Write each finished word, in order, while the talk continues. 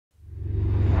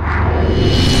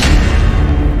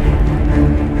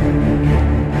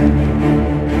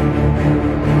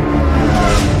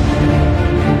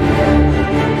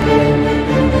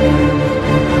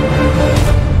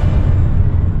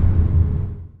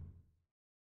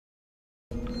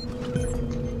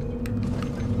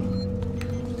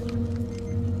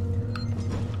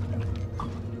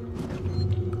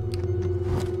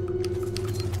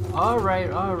Alright.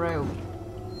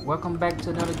 Welcome back to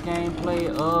another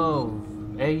gameplay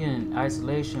of Alien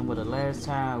Isolation, where the last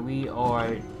time we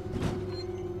are...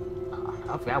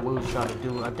 I forgot what we were trying to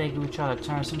do. I think we were trying to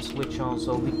turn some switch on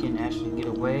so we can actually get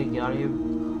away, get out of here.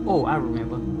 Oh, I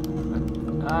remember.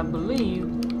 I believe...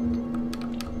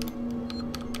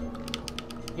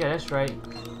 Yeah, that's right.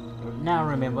 Now I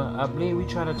remember. I believe we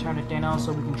try to turn the thing on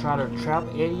so we can try to trap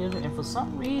Alien, and for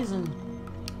some reason,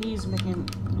 he's making...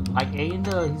 Like Alien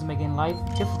does, he's making life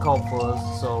difficult for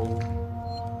us, so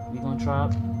we're gonna try.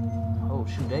 Oh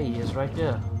shoot, there he is right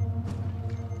there.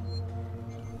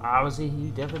 Obviously, he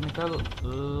definitely make our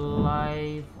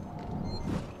life.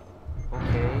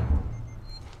 Okay.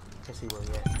 Let's see where we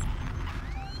at.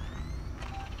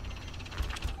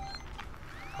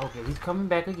 Okay, he's coming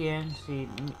back again. See,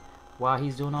 while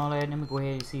he's doing all that, let me go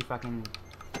ahead and see if I can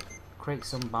create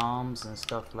some bombs and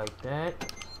stuff like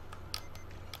that.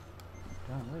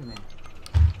 Oh, wait a minute.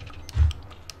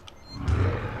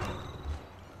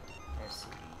 Let's see.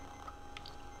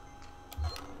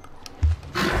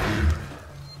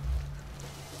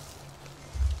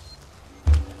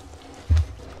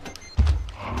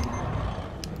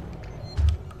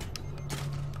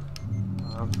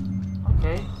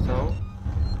 Okay, so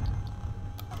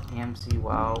MC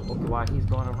while he's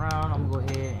going around, I'm gonna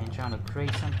go ahead and try to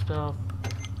create some stuff.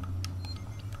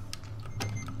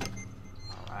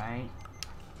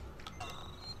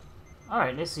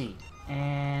 Alright, let's see.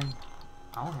 And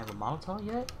I don't have a Molotov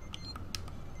yet.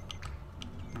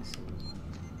 Let's see.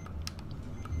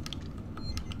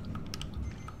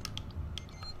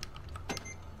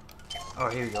 Oh,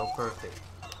 here we go. Perfect.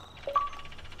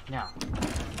 Now.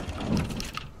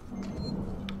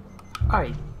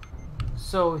 Alright.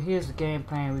 So here's the game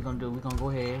plan we're gonna do. We're gonna go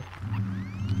ahead.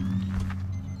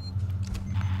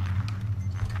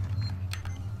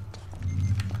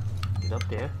 Get up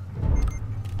there.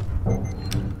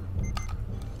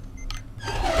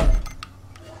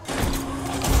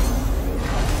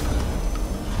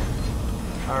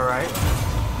 Alright.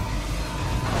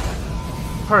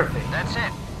 Perfect. That's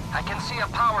it. I can see a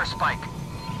power spike.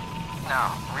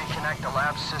 Now, reconnect the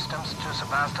lab systems to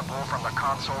Sebastopol from the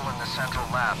console in the central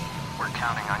lab. We're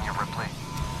counting on you, Ripley.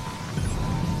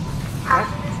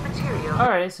 Hazardous material.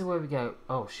 Alright, let's see where we go.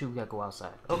 Oh shoot, we gotta go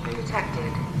outside. Okay.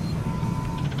 Detected.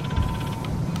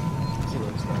 Let's see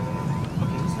what this guy is.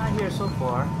 Okay, he's not here so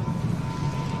far.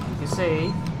 You can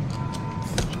save.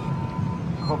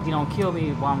 I hope he don't kill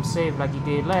me while I'm saved like he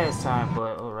did last time,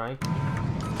 but alright.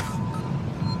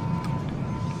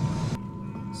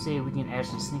 See if we can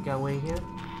actually sneak our way here.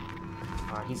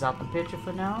 Alright, he's out the picture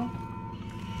for now.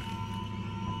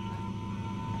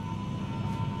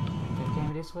 They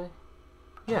came this way?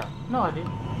 Yeah, no I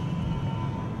didn't.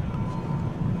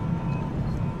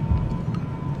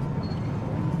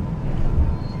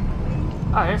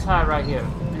 Alright, let's hide right here.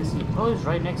 Let's see. Oh, it's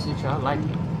right next to each other. I like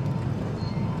it.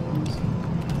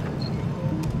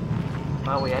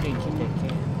 By the way, I didn't kick that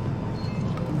can.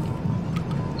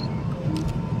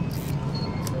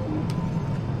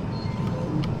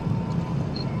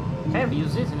 I haven't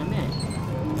used this in a minute.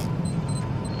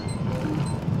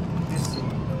 Let's see.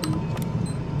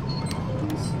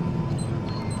 Let's see.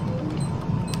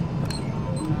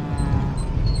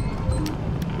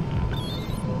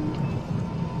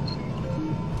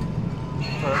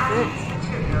 Perfect.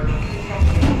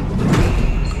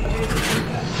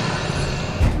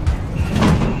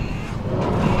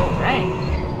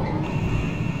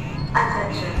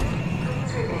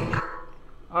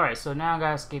 Alright, so now I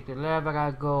gotta escape the lab. I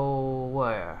gotta go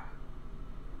where?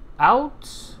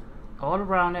 Out? All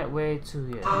around that way to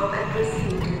here. And proceed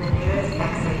to the nearest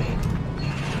exit.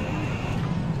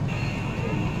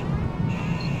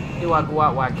 Do I go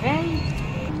out where I came?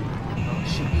 Oh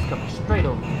shoot, he's coming straight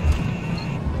over here.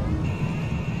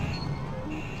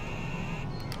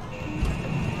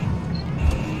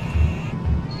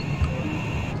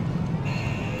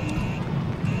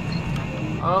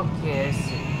 Okay, let's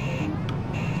see.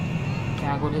 Can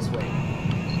I go this way?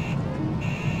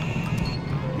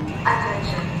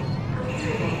 Attention. Please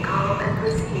remain calm and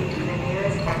proceed to the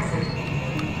nearest exit.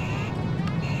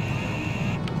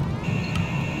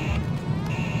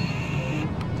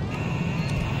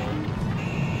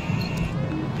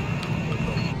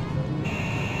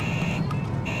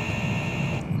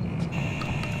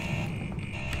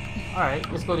 Alright,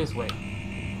 let's go this way.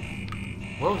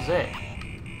 What was that?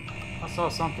 I saw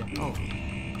something. Oh.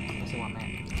 Let's see where I'm at.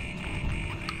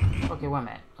 Okay, where I'm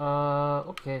at.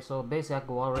 Okay, so basically I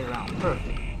go all the way around.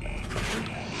 Perfect.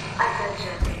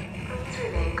 Attention. Please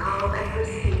remain calm and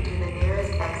proceed to the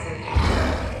nearest exit.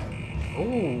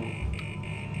 Ooh.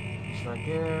 It's right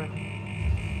there.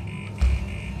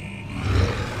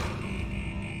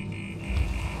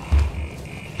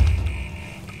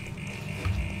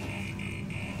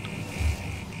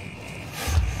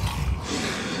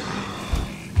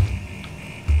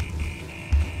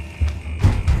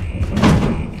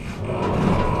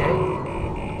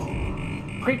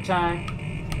 Quick time.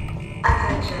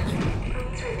 Attention.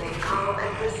 Please remain calm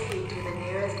and proceed to the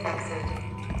nearest exit.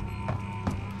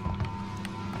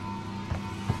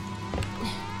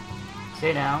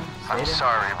 Stay down. Stay I'm down.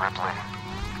 sorry, Ripley.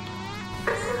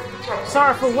 Facility check.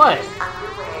 Sorry for what?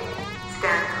 Underway.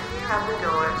 Stand clear of the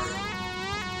doors.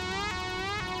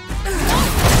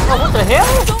 Oh, what the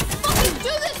hell? Don't fucking do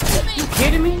this to me! You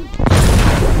kidding me?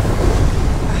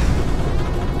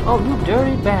 Oh, you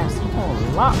dirty bastard. You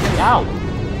gonna lock me out.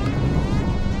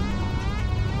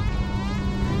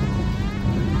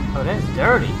 Oh, that's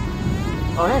dirty.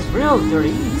 Oh, that's real dirty.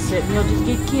 You set me up to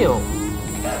get killed.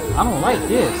 I don't like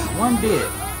this one bit.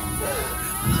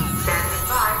 Standing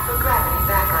by for gravity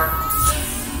backup.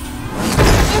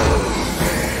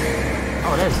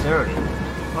 Oh, that's dirty.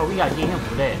 Oh, we gotta get him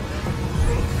for that.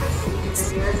 Please proceed to the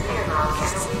nearest airlock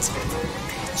and await the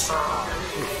emergency response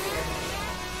notification.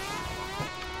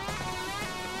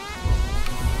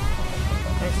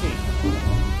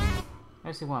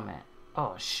 Let's see where I'm at.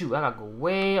 Oh shoot, I gotta go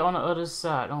way on the other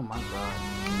side. Oh my god.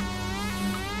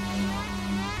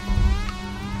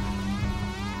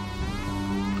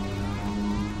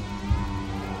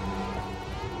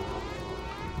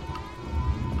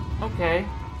 Okay.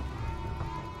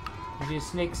 We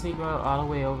just sneak all the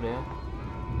way over there.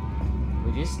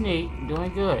 We just sneak. You're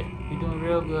doing good. You're doing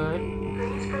real good.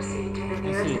 Please proceed to the Let's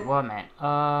nearest see, where I'm at.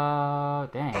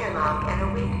 Dang. airlock and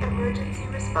await emergency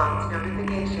response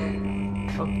notification.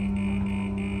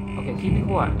 Okay, keep it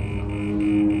quiet. You're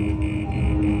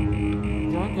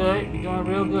doing good. You're doing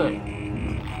real good.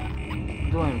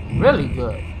 You're doing really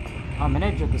good. Oh man,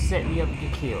 that joker set me up to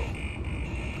get killed.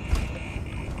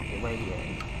 Okay, wait here.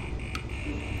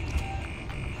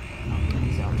 Okay,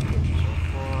 he's out the picture so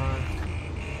far.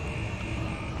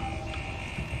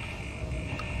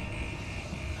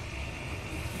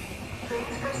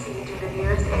 Please proceed to the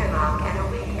nearest airlock and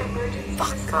await emergency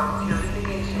response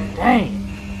notification. Dang!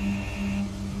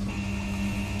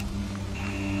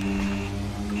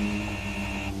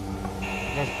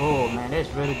 That's bull, man. That's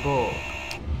really bull.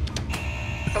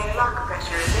 Airlock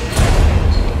pressurization.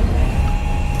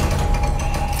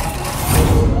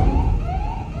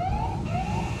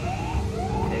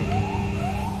 Okay.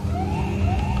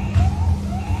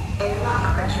 Airlock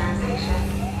pressurization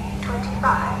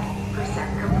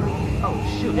 25% complete. Oh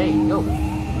shoot, there you go.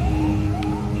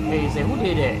 Hey, you say, who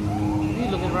did that? You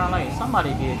looking around like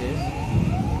somebody did this.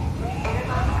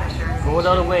 Airlock pressurization. Go the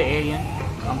other way, alien.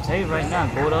 I'm telling you right now,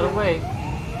 go the other way.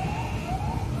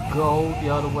 Go the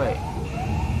other way.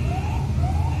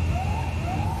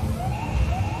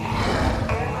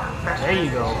 Airlock There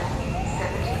you go.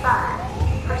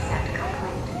 75%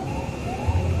 complete.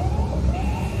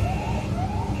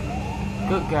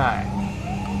 Good guy.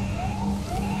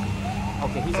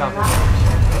 Okay, he's out Airlock there.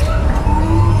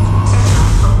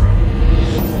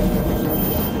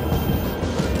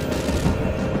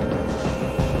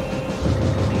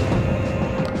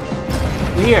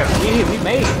 We here, we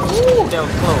made it. Ooh, that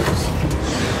was close.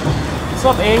 What's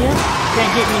up, alien?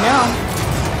 Can't get me now.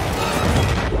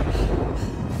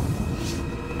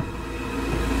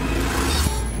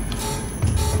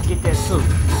 Get that suit.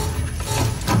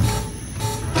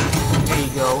 There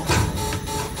you go.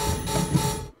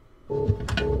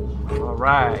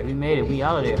 Alright, we made it. We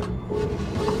out of there.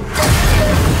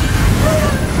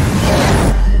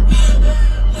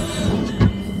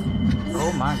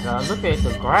 Oh my god, look at the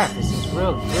graphics. It's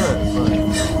real good, but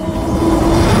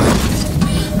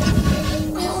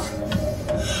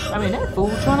I mean, that fool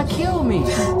trying to kill me.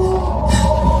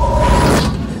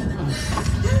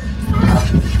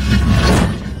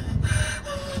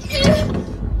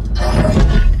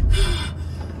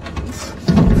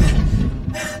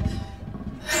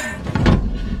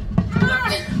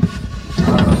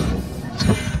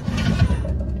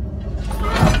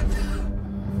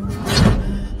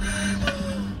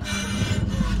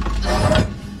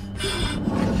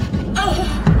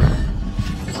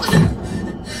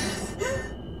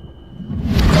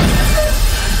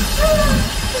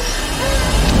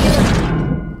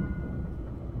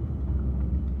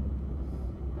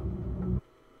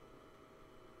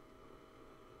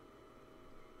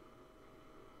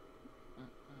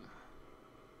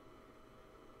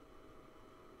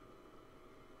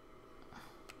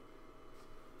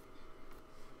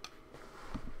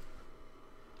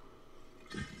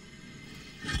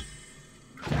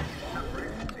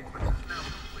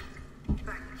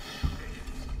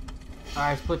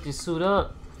 Alright, let's put this suit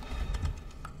up.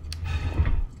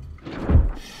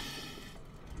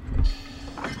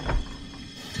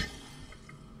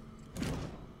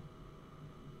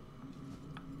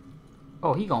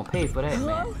 Oh, he gonna pay for that,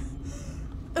 man.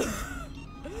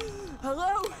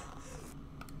 Hello?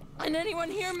 Can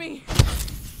anyone hear me?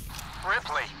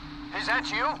 Ripley, is that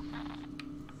you? What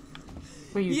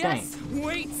do you think? Yes,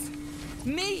 wait.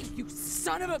 Me, you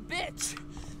son of a bitch.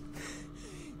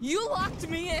 You locked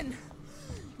me in.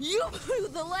 You blew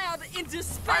the lab into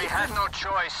space. I had no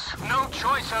choice. No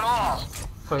choice at all.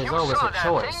 So there's You always saw a that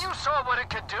choice. thing. You saw what it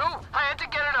could do. I had to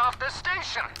get it off the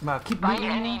station. By keeping By me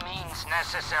in any there? means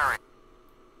necessary.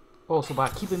 Oh, so by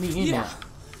keeping me in Yeah. there.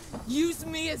 Use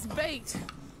me as bait.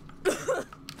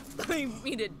 Leave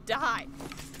me to die.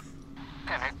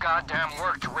 And it goddamn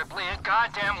worked, Ripley. It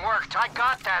goddamn worked. I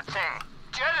got that thing.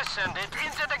 Jettisoned it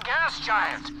into the gas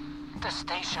giant. The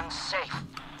station's safe.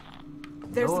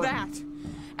 There's Lord. that.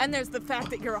 And there's the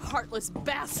fact that you're a heartless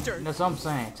bastard. That's what I'm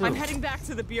saying, too. I'm heading back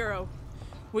to the Bureau.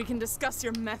 We can discuss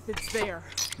your methods there.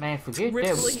 Man, forget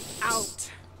Ripley that.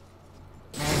 out.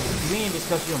 Man, we ain't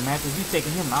discussing your methods. We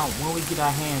taking him out when we get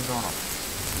our hands on him.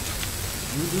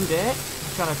 You do that?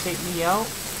 You trying to take me out?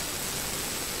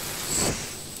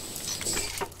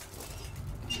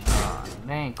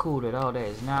 That ain't cool at all. That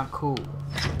is not cool.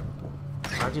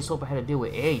 I just hope I had to deal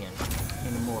with aliens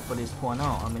anymore for this point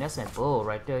on. I mean, that's that bull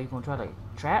right there. You gonna try to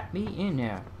trap me in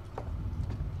there?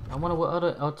 I wonder what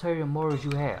other ulterior motives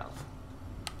you have.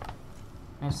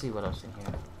 Let's see what else in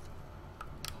here.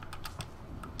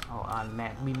 Oh,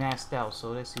 we maxed out,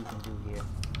 so let's see what we can do here.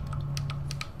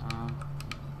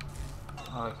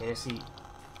 Okay, let's see.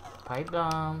 Pipe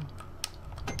bomb.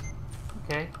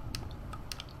 Okay.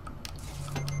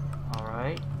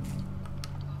 Alright.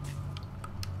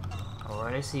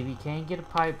 Alright, let's see. We can't get a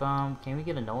pipe bomb. Can we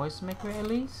get a noise maker at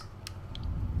least?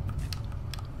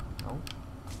 No.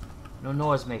 No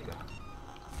noise maker.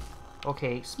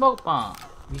 Okay, smoke bomb.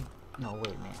 No,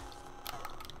 wait, man.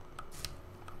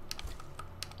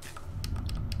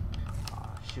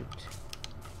 Oh, shoot.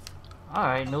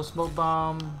 Alright, no smoke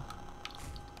bomb.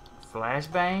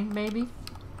 Flashbang, maybe?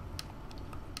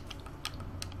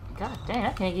 God dang,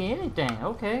 I can't get anything.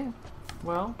 Okay.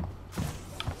 Well.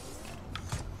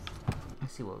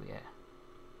 Let's see where we at.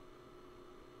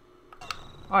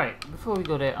 Alright, before we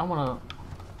go there, I wanna...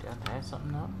 Did I pass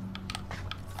something up?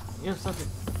 There's something...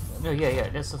 No, yeah,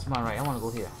 that's something right. I wanna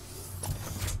go here.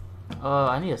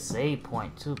 I need a save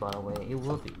point too, by the way. It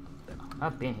will be...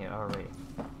 I've been here already.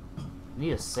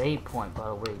 Need a save point, by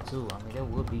the way, too. I mean, that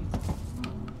would be...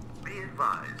 Be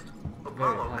advised.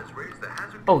 Apollo has raised the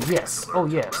hazard. Oh, yes. Oh,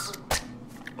 yes.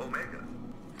 Omega.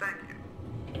 Thank you.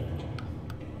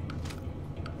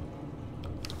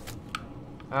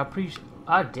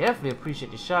 I definitely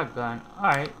appreciate the shotgun.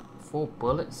 Alright, 4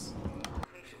 bullets.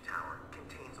 Communication tower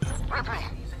contains all Ripley.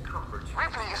 amenities and comforts.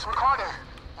 Ripley, it's Ricardo.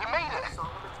 You made it.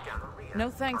 Solomon's Galleria. No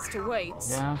thanks to Waits.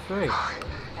 Yeah, I'm free.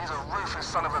 He's a ruthless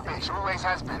son of a bitch. Always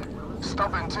has been.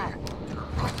 Stubborn too.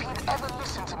 If he'd ever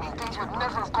listened to me, things would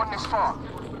never have gone this far.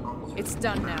 It's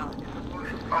done now.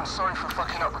 I'm sorry for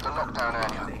fucking up with the lockdown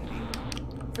earlier.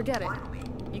 Forget it.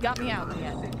 You got me out in the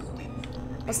end.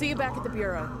 I'll see you back at the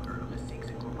Bureau.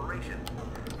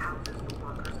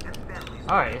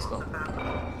 Alright, let's go.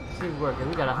 See if we're working.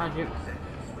 We got 100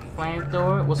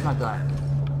 flamethrower. What's my gun?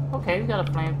 Okay, we got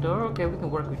a flamethrower. Okay, we can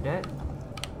work with that.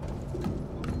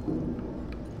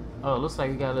 Oh, looks like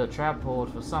we got a little trap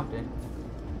hold for something.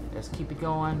 Let's keep it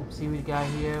going. See what we got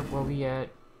here. Where we at?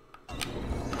 Going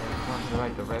in the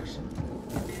right direction.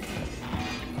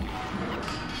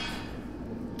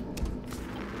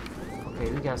 Okay,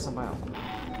 we got somebody else.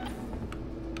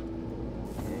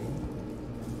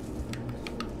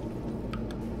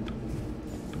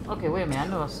 Okay, wait a minute. I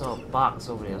know I saw a box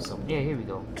over there or something. Yeah, here we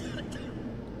go.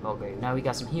 Okay, now we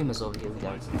got some humans over here. We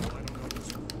got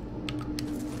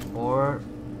more.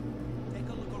 Take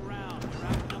a look around. You're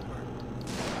outnumbered.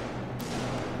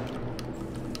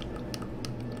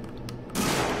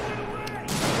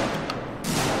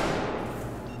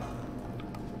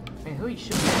 Hey, who are you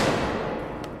shooting at?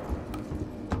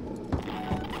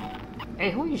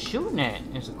 Hey, who are you shooting at?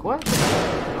 It's a question.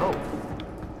 Oh.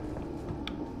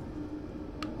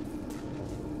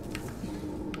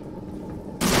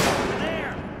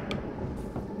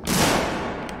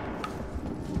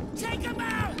 Take him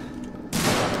out!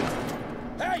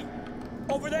 Hey!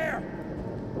 Over there!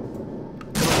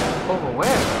 Over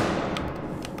where?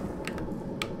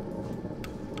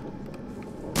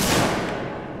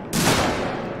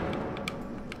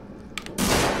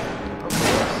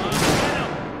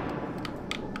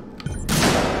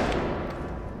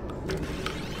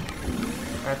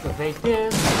 Activate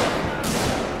this.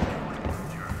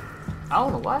 I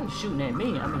don't know why he's shooting at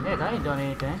me. I mean, heck, I ain't done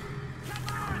anything.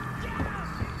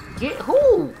 Get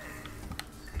who?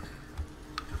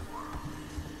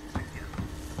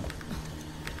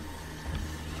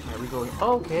 There we go.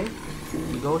 Okay,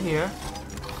 we go here.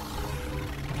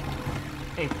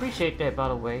 Hey, appreciate that, by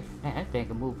the way. Man, that thing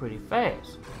can move pretty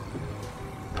fast.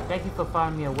 Thank you for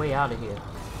finding me a way out of here.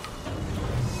 I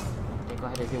think I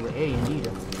had to deal with alien either.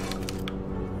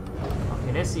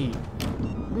 Okay, let's see.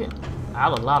 We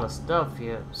have a lot of stuff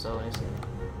here, so let's see.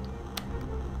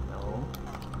 No.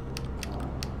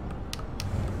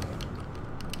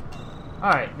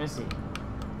 Alright, let's see.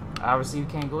 Obviously, we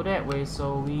can't go that way,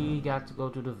 so we got to go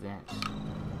to the vents.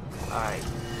 Alright.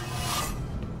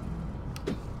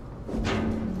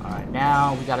 Alright,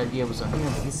 now we gotta deal with some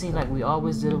humans. It seems like we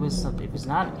always deal with something. If it's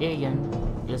not an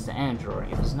alien, it's the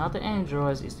android. If it's not the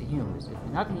androids, it's the humans. If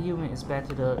it's not the human, it's back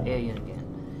to the alien again.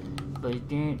 But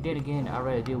then again, I'd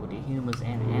rather deal with the humans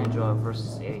and the android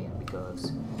versus the alien,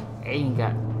 because alien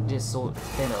got just so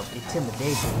kind of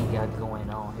intimidation he got going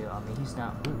on here. I mean, he's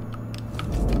not. Ooh.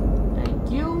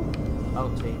 Thank you.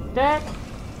 I'll take that.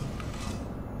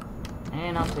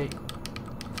 And I'll take.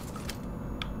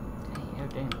 Dang,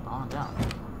 everything's bombed out.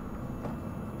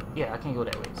 Yeah, I can't go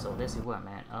that way, so let's see where I'm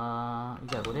at. We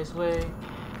gotta go this way.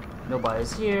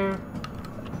 Nobody's here.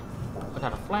 I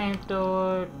got a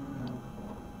flamethrower.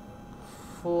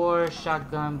 4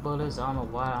 shotgun bullets. I don't know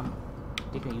why I'm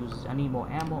thinking use. I need more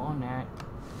ammo on that.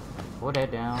 Pour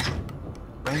that down.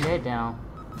 Bring that down.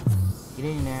 Get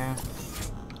in there.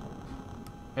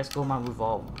 Let's go my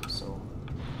revolver. So.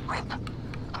 Rip,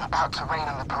 I'm about to rain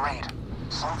on the parade.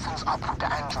 Something's up with the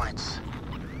androids.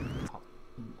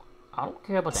 I don't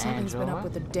care about the Something's android. been up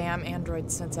with the damn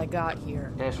androids since I got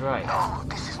here. That's right. No,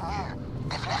 this is new.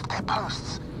 They've left their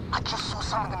posts. I just saw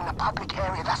some of them in a public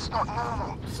area. That's not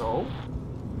normal. So?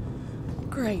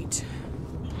 Great.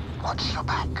 Watch your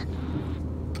back.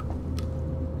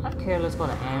 I care less about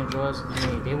the androids. I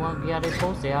mean, they want to be out their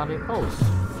post, they out their post.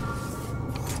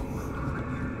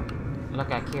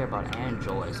 Like I care about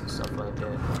androids and stuff like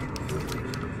that.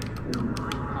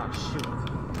 Oh shoot.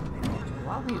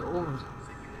 Why are we over?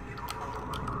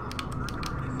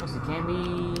 Let's see, can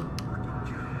be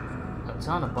a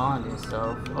ton of bonding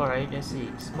stuff. Alright, let's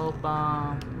see. Smoke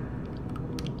bomb.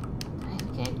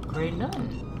 Dang, can't create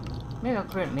nothing. Maybe I'll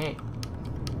create Mick.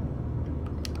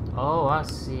 Oh, I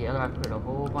see. I gotta create a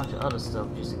whole bunch of other stuff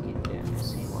just to get there. Let's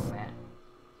see where I'm at.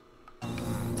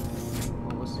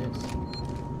 What was this?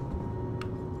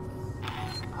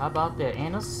 How about that?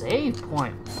 And a save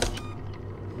point.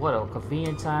 What a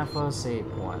convenient time for a save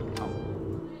point. Oh.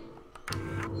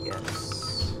 Yes.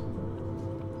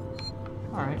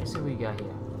 Alright, let's see what we got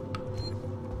here.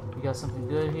 We got something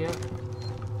good here.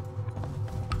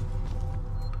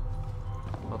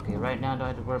 Okay, right now I don't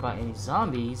have to worry about any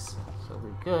zombies, so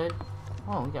we're good.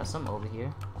 Oh, we got some over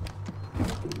here.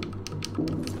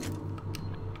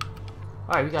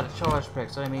 Alright, we got a charge pack,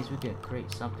 so that means we can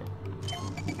create something.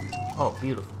 Oh,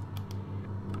 beautiful.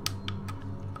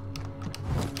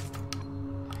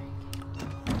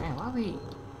 Man, why we...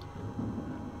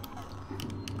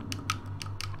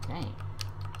 Dang.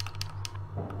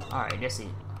 Alright, let's see.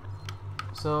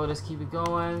 So, let's keep it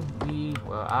going.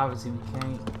 Well, obviously we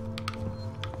can't.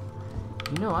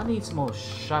 You know, I need some more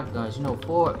shotguns. You know,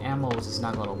 4 ammos is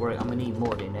not gonna work. I'm gonna need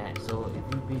more than that. So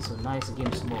if you'd be so nice to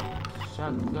give me some more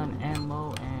shotgun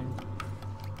ammo and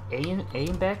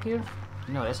alien back here?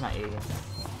 No, that's not alien.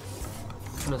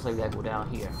 Looks like we gotta go down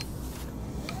here.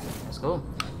 Let's go.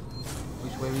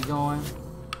 Which way we going?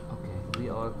 Okay, we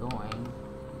are going.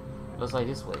 Looks like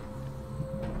this way.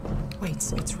 Wait,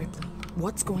 it's Ripley.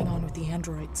 What's going on with the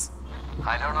androids?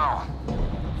 I don't know.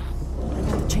 I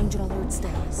got to change an alert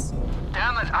status.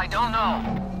 Damn it, I don't know.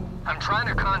 I'm trying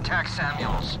to contact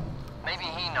Samuels. Maybe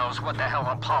he knows what the hell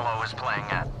Apollo is playing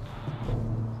at.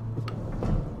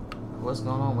 What's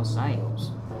going on with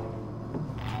Samuels?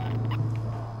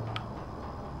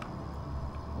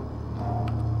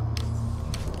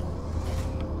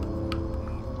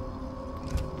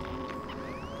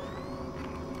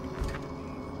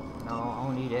 No, I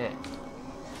don't need that.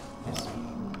 Let's see.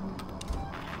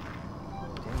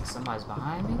 Dang, somebody's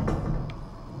behind me?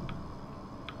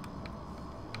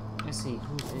 Let's see,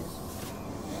 who's this?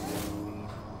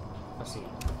 Let's see.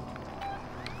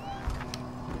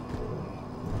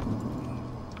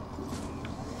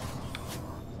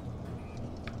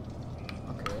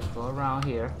 Okay, let's go around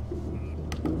here.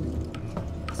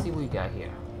 Let's see what we got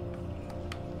here.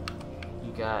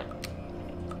 You got...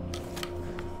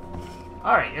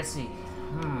 Alright, let's see.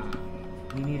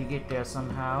 We need to get there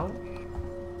somehow.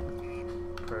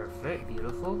 Perfect,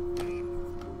 beautiful.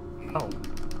 Oh,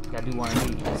 gotta do one of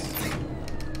these.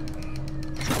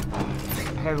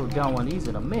 I haven't done one of these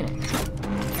in a minute.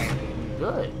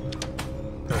 Good.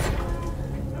 Perfect.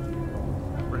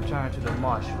 Return to the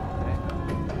marshal, okay?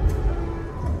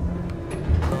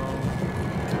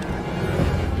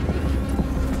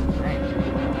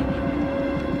 Dang.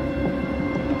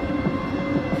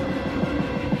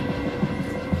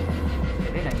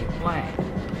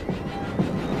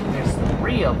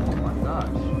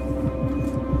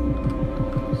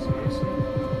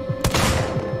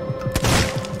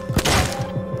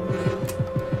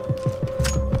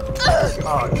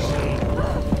 Oh, shit.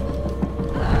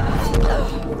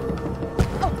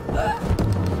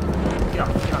 Get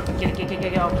off, get off,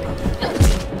 get off.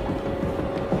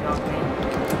 Get off me.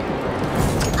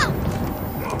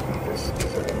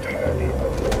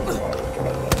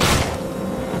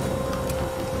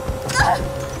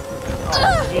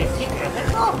 Oh, jeez, get the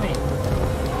heck off me.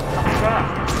 I'm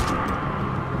trapped.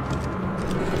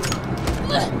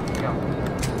 Go.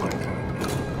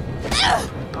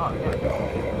 Oh, yeah.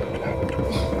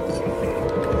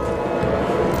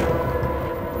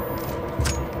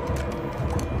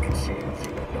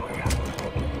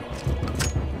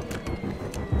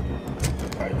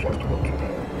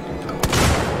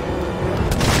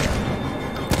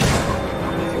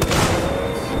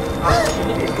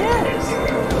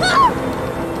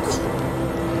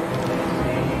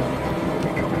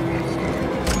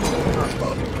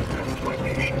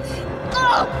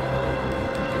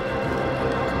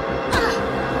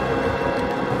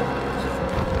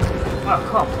 Oh,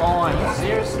 come on, you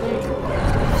seriously?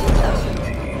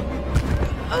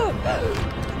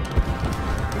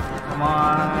 Come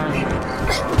on.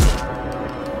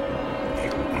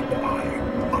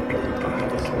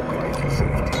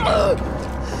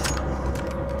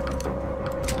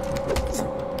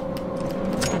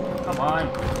 Come on.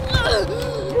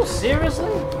 You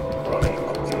seriously?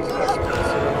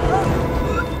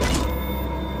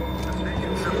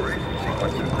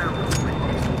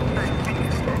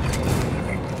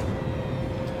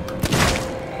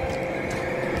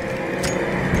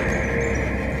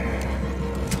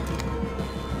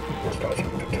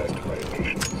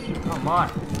 Come on.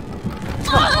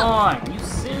 Come on. You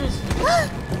serious? Come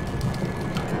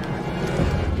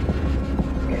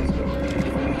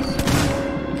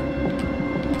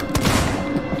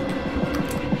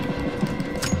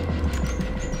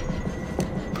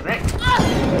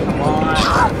on.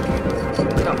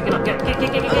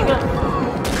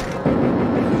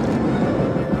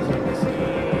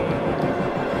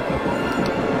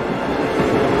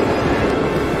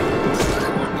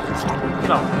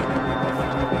 Get up.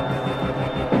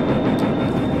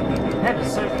 That is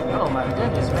so. Oh my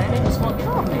goodness, man. They just won't get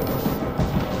off me.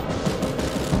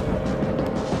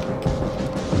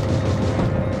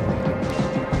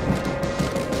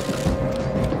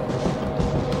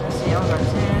 Let's see, I got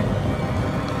 10.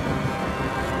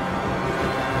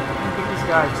 Get this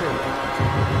guy too.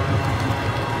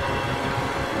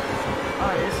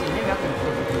 Alright, let's see. Maybe I can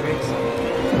flip the brakes.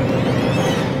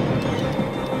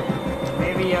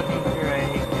 Maybe I can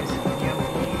create this EMP.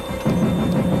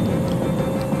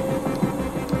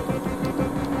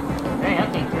 Dang, I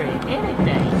can create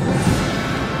anything.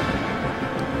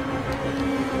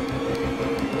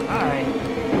 Alright.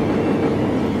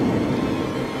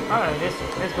 Alright,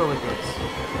 let's go with this.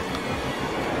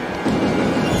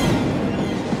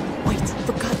 Wait,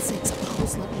 for God's sakes,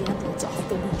 Apollo's let the androids off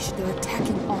the leash. They're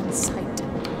attacking on sight.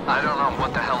 I don't know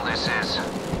what the hell this is.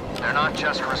 They're not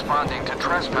just responding to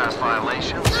trespass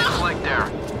violations, it's like they're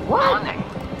hunting.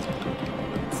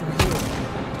 For who?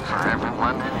 For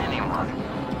everyone and anyone.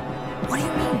 What do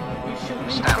you mean? You shoot me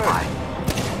Stand first. by.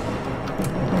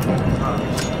 Oh,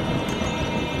 shit.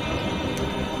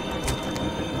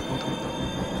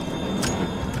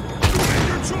 Make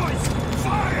your choice!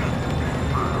 Fire!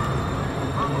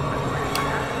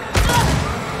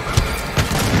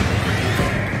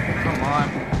 Come on.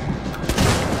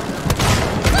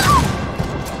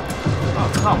 Oh,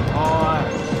 come on.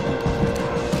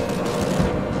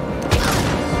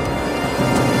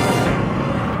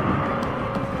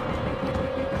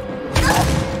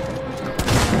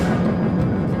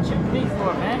 What you bleed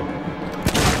for, man?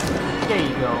 There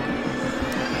you go.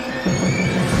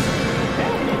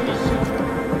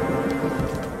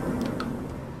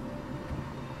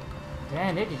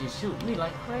 Damn, they just shoot me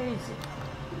like crazy.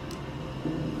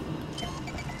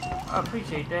 I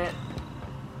appreciate that.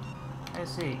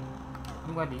 Let's see.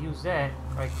 I'm going to use that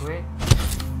right quick.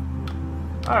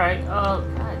 Alright, god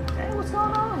dang, what's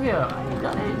going on here? I ain't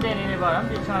done anything to anybody. I'm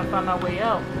just trying to find my way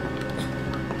out.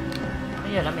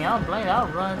 Yeah, I mean, I don't blame it. I'll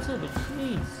run too, but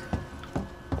jeez.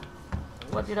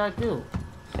 What did I do?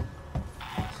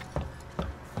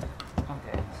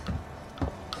 Okay.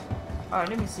 Alright,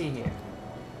 let me see here.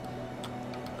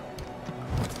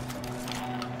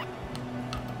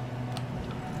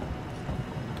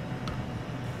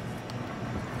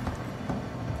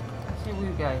 See what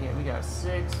we got here. We got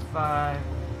 6, 5.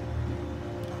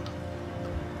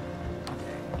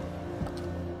 Okay.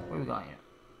 Where we going here?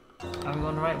 Are we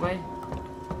going the right way?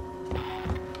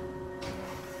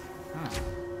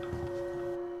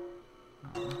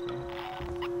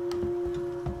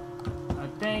 I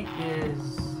think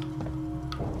is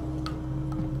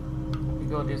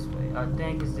go this way. I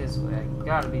think it's this way. It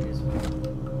gotta be this way.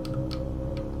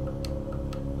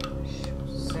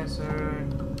 Sensor.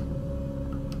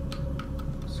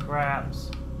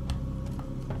 Scraps.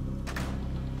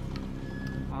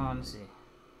 Let's see.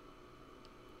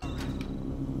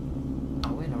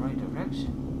 Oh, we're in the right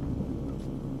direction.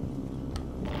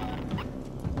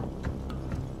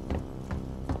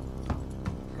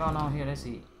 What's going on here? Let's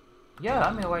see. Yeah,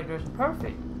 I'm in the right direction.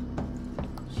 Perfect.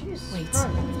 Jesus Wait, Christ.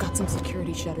 I've got some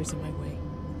security shutters in my way.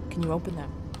 Can you open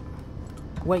them?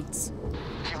 Wait.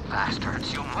 You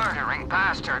bastards, you murdering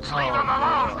bastards! Oh, Leave him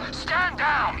alone! God. Stand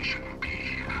down! You shouldn't be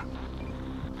here.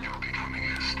 You're becoming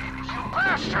hysterical.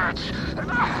 Bastards!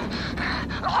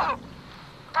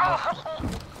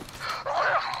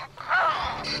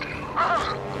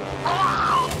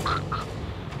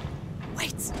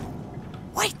 Wait!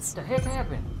 Wait! What the heck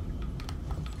happened?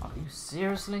 Are you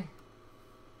seriously?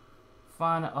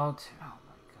 Find an alter. Oh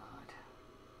my god.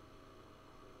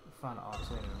 Find an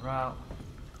alternative route.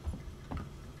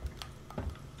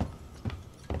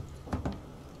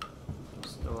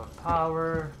 Restore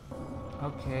power.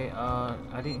 Okay,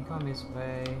 I didn't come this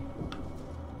way.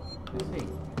 Let's see.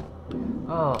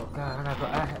 Oh god, I gotta go.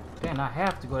 Then I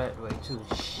have to go that way too.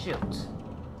 Shit.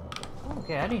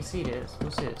 Okay, I didn't see this.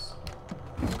 What's this?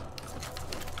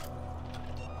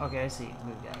 Okay, I see. What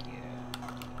we got here?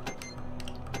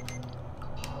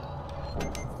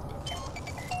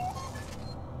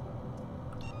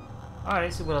 Alright,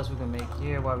 let's see what else we can make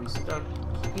here while we stuck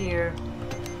here.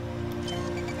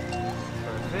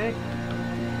 Perfect.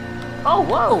 Oh,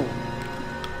 whoa!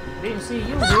 Didn't see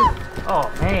you, dude.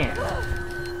 Oh, man.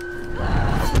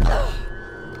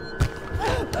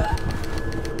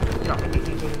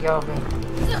 Yo, man.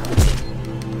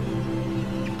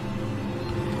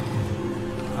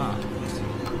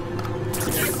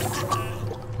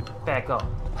 Back up.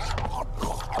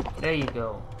 There you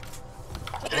go.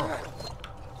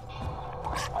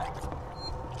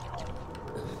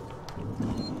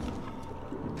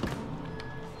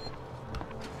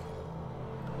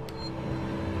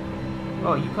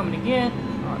 Oh, you coming again?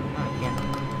 Oh, not again.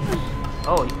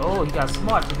 Oh, you got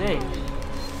smart today.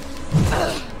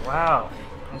 Wow.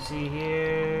 Let's see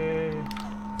here.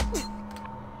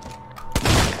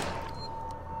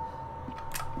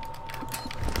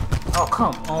 Oh,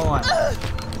 come on.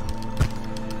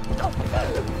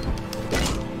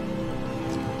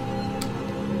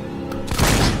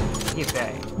 Get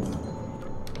back.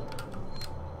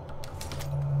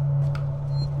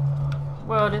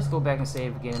 Well, let's go back and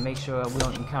save again and make sure we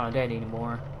don't encounter that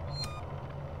anymore.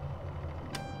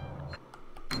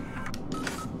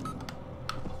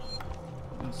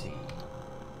 Let's see.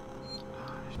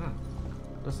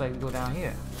 Looks like we go down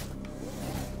here.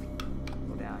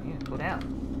 Go down here. Go down.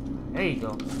 There you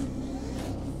go.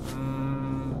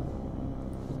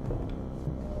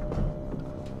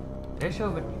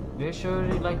 They sure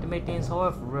like to make things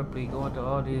hard for Ripley, going to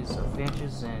all these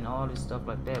adventures and all this stuff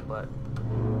like that, but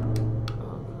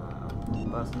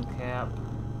busting cap.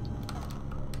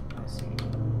 Let's see.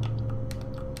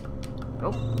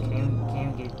 Nope,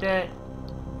 can't get that.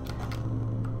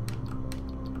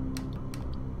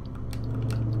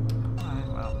 Alright,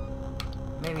 well,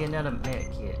 maybe another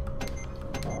med kit.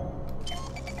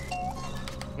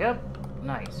 Yep,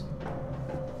 nice.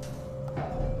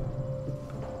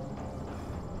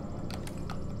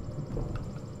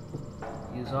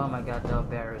 Use all my goddamn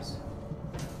berries.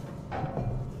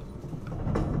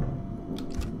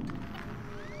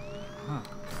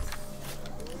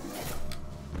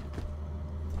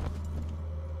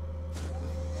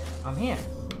 I'm here.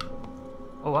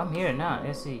 Oh, I'm here now.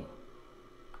 Let's see.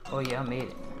 Oh yeah, I made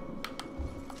it.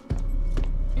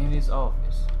 In his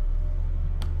office.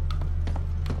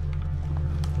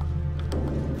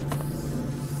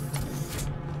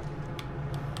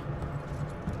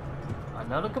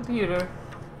 Another computer.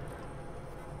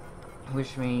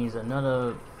 Which means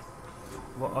another.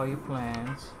 What are your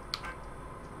plans?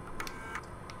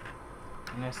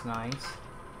 And that's nice.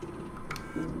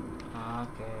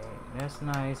 Okay, that's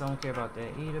nice. I don't care about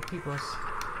that either, peoples.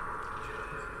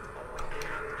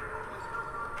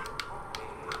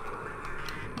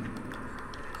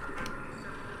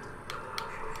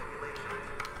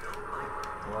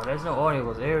 Well, there's no audio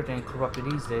because everything corrupted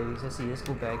these days. Let's see, let's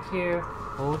go back here.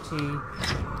 Hold T.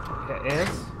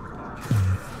 S.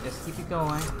 Let's keep it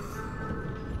going.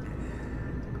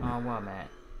 Where I'm at.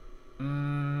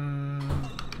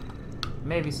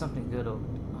 Maybe something good over.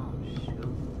 Oh, shoot.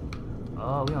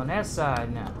 Oh, we on that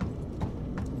side now.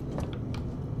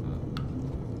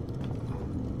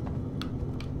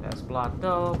 That's blocked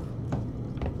off.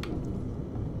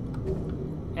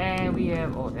 And we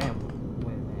have. Oh, damn.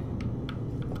 Wait a minute.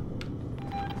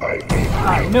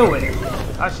 I knew it.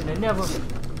 I should have never.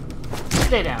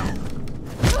 Stay down.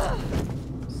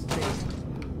 Stay.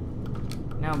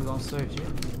 Now I'm gonna search it.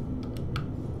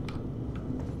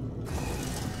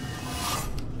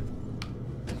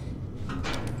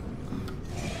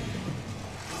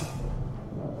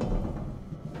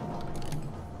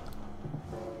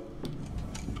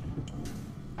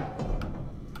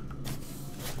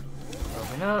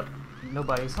 Open up.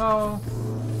 Nobody's home.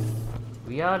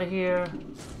 We out of here.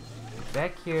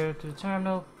 Back here to the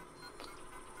terminal.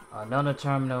 Another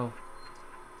terminal.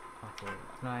 Okay,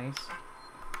 nice.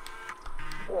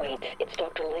 Wait, it's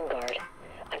Dr. Lingard.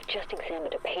 I've just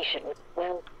examined a patient with,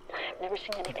 well, I've never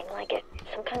seen anything like it.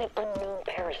 Some kind of unknown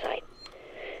parasite.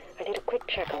 I did a quick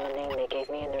check on the name they gave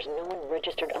me, and there's no one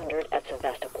registered under it at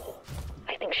Sevastopol.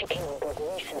 I think she came on board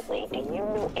recently. Do you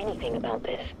know anything about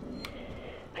this?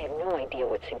 I have no idea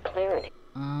what Sinclair is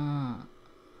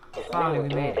now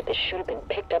doing, but this should have been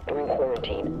picked up during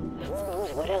quarantine. Who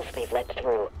knows what else they've let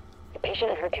through? The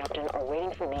patient and her captain are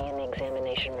waiting for me in the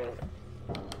examination room.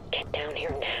 Get down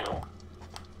here now.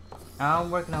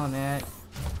 I'm working on that.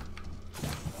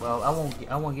 Well,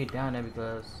 I won't get down there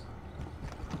because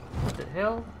what the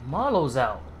hell? Marlowe's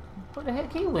out. Where the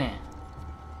heck he went?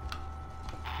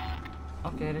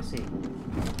 Okay, let's see.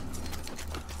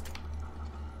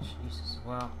 Jesus,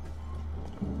 well.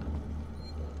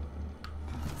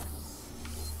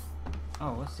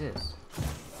 Oh, what's this?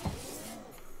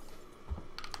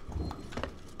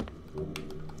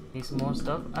 Need some more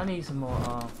stuff? I need some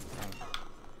more,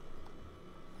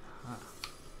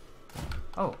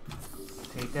 Oh,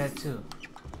 take that too.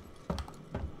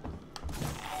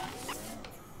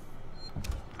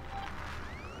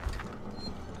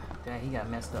 Dang, he got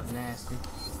messed up nasty.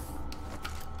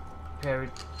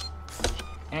 Parrot.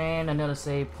 And another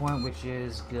save point, which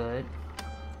is good.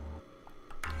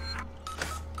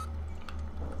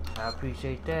 I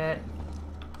appreciate that.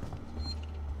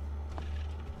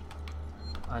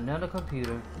 Another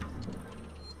computer,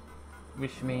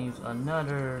 which means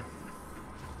another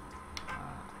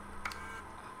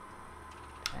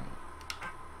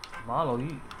Marlo,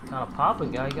 you kind of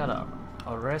poppin' guy. You got a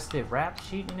arrested rap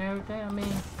sheet and everything. I mean,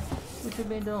 what you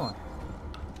been doing?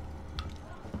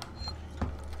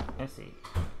 Let's see.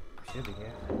 Should be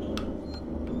here.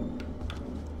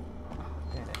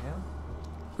 What the hell?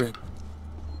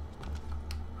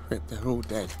 Rip, they're all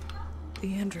dead.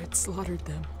 The android slaughtered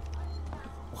them.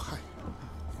 Why?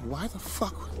 Why the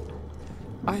fuck?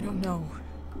 I don't know,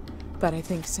 but I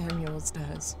think Samuels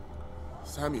does.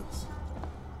 Samuels?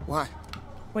 Why?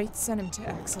 Wait, sent him to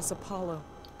access Apollo.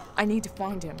 I need to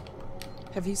find him.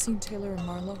 Have you seen Taylor and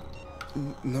Marlowe?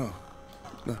 No.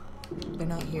 No. They're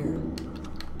not here.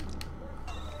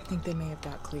 I think they may have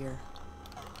got clear.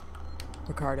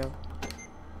 Ricardo.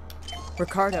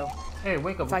 Ricardo! Hey,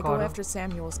 wake up, if Ricardo. I go after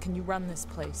Samuels, can you run this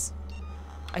place?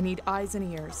 I need eyes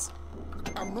and ears.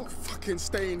 I'm not fucking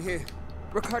staying here.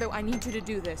 Ricardo, I need you to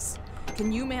do this.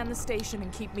 Can you man the station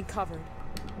and keep me covered?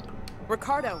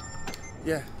 Ricardo!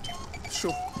 Yeah,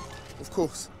 sure. Of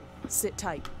course. Sit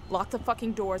tight. Lock the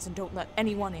fucking doors and don't let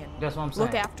anyone in. That's what I'm saying.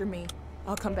 Look after me.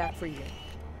 I'll come back for you.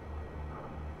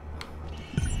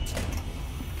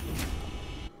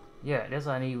 Yeah, that's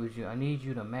what I need with you. I need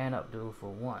you to man up, dude, for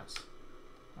once.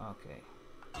 Okay.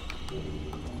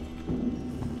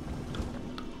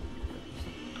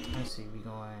 Let's see, we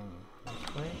going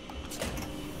this way?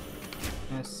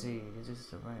 Let's see, is this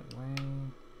the right way?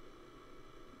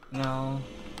 No.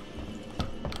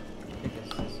 I think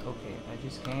it's this. Okay, I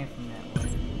just came from that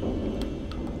way.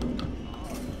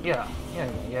 Yeah,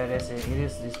 that's it. It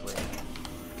is this way.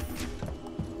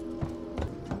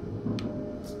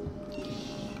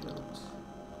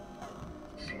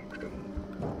 Seek them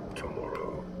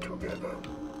tomorrow together.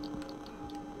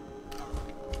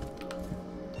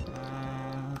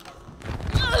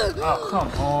 Oh,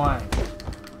 come on.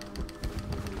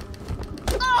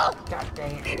 God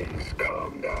dang it. Please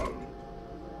calm down.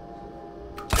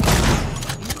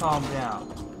 You calm down.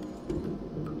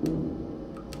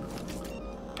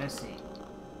 Let's see.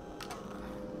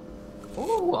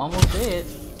 Ooh, almost dead.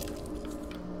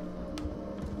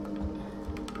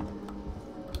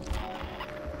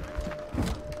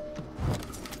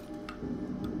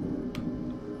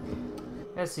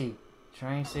 Let's see.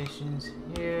 Train stations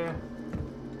here.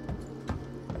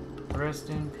 Rest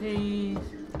in peace.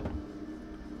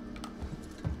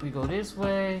 We go this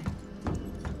way.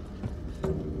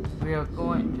 We are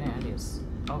going. Damn this.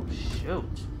 Oh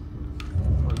shoot.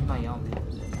 Oh, you might own people.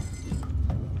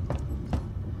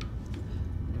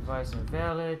 Device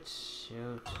invalid.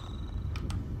 Shoot.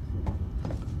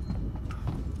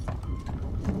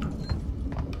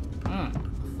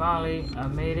 finally, I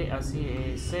made it. I see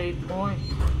a save point.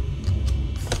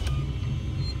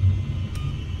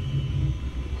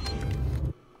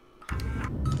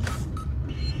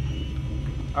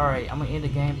 Alright, I'm gonna end the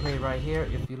gameplay right here.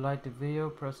 If you like the video,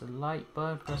 press the like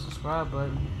button, press the subscribe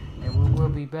button, and we will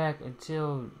be back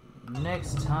until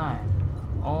next time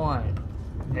on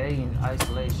Alien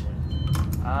Isolation.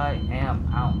 I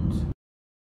am out.